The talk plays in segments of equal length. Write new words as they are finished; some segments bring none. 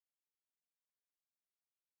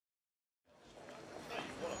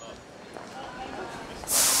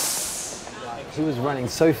He was running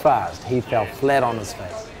so fast, he fell flat on his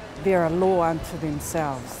face. They're a law unto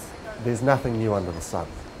themselves. There's nothing new under the sun.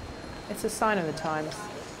 It's a sign of the times.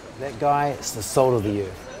 That guy is the salt of the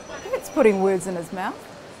earth. It's putting words in his mouth.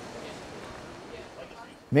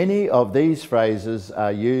 Many of these phrases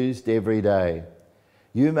are used every day.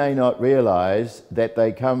 You may not realise that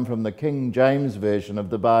they come from the King James Version of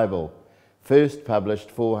the Bible, first published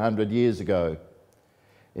 400 years ago.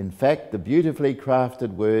 In fact, the beautifully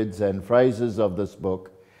crafted words and phrases of this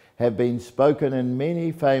book have been spoken in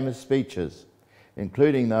many famous speeches,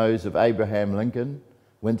 including those of Abraham Lincoln,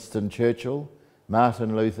 Winston Churchill,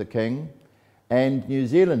 Martin Luther King, and New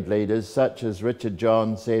Zealand leaders such as Richard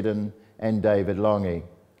John Seddon and David Lange.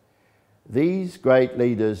 These great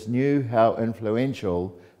leaders knew how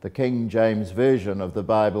influential the King James Version of the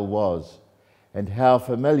Bible was, and how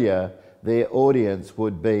familiar their audience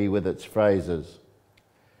would be with its phrases.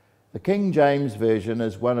 The King James Version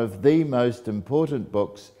is one of the most important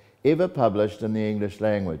books ever published in the English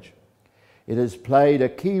language. It has played a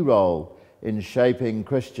key role in shaping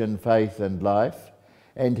Christian faith and life,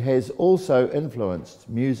 and has also influenced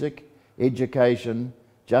music, education,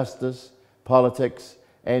 justice, politics,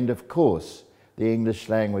 and of course, the English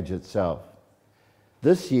language itself.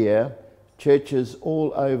 This year, churches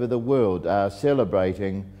all over the world are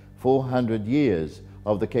celebrating 400 years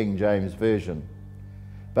of the King James Version.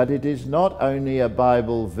 But it is not only a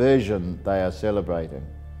Bible version they are celebrating.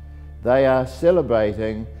 They are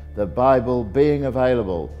celebrating the Bible being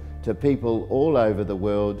available to people all over the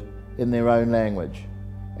world in their own language.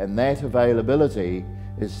 And that availability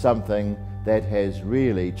is something that has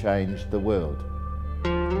really changed the world.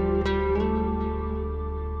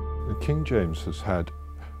 The King James has had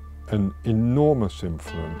an enormous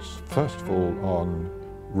influence, first of all, on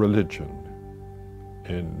religion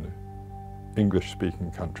in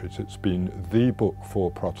English-speaking countries. It's been the book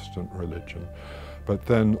for Protestant religion. But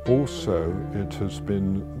then also it has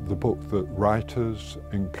been the book that writers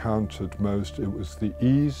encountered most. It was the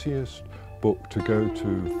easiest book to go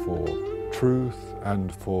to for truth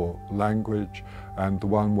and for language, and the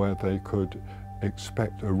one where they could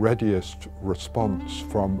expect a readiest response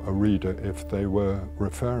from a reader if they were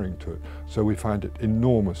referring to it. So we find it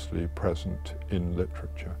enormously present in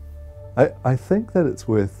literature. I think that it's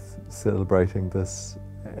worth celebrating this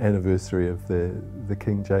anniversary of the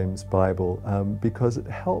King James Bible because it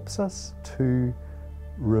helps us to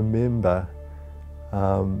remember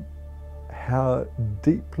how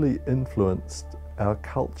deeply influenced our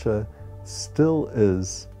culture still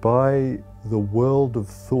is by the world of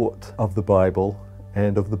thought of the Bible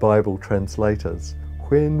and of the Bible translators.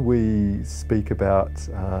 When we speak about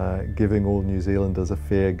giving all New Zealanders a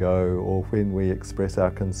fair go, or when we express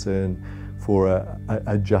our concern for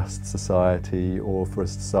a just society, or for a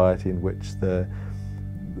society in which the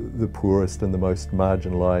poorest and the most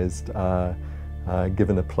marginalised are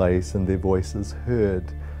given a place and their voices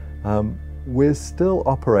heard, we're still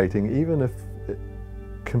operating, even if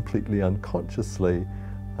completely unconsciously,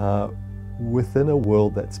 within a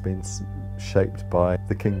world that's been shaped by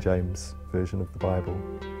the King James Version of the Bible.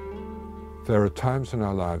 There are times in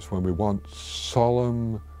our lives when we want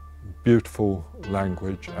solemn, beautiful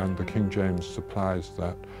language, and the King James supplies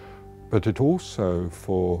that. But it also,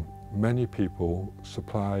 for many people,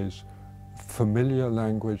 supplies familiar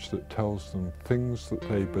language that tells them things that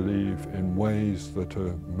they believe in ways that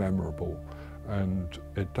are memorable. And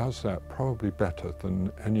it does that probably better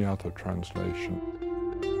than any other translation.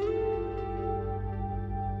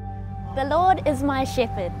 The Lord is my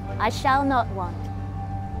shepherd, I shall not want.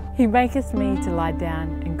 He maketh me to lie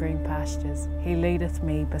down in green pastures. He leadeth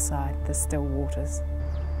me beside the still waters.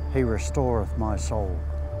 He restoreth my soul.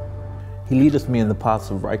 He leadeth me in the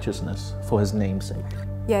paths of righteousness for his name's sake.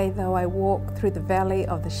 Yea, though I walk through the valley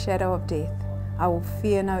of the shadow of death, I will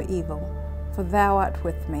fear no evil, for thou art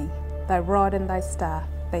with me. Thy rod and thy staff,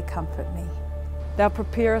 they comfort me. Thou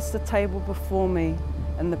preparest a table before me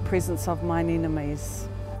in the presence of mine enemies.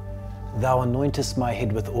 Thou anointest my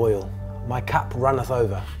head with oil, my cup runneth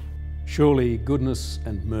over. Surely goodness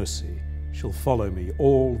and mercy shall follow me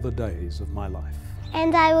all the days of my life.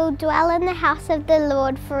 And I will dwell in the house of the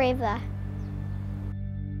Lord forever.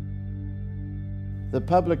 The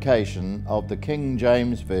publication of the King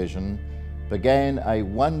James Version began a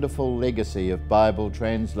wonderful legacy of Bible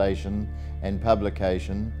translation and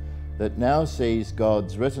publication that now sees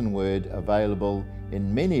God's written word available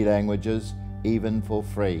in many languages, even for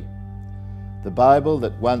free. The Bible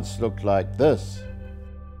that once looked like this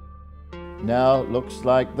now looks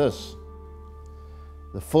like this.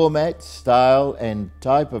 The format, style, and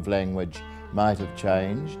type of language might have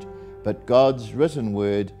changed, but God's written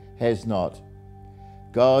word has not.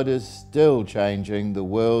 God is still changing the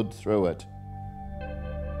world through it.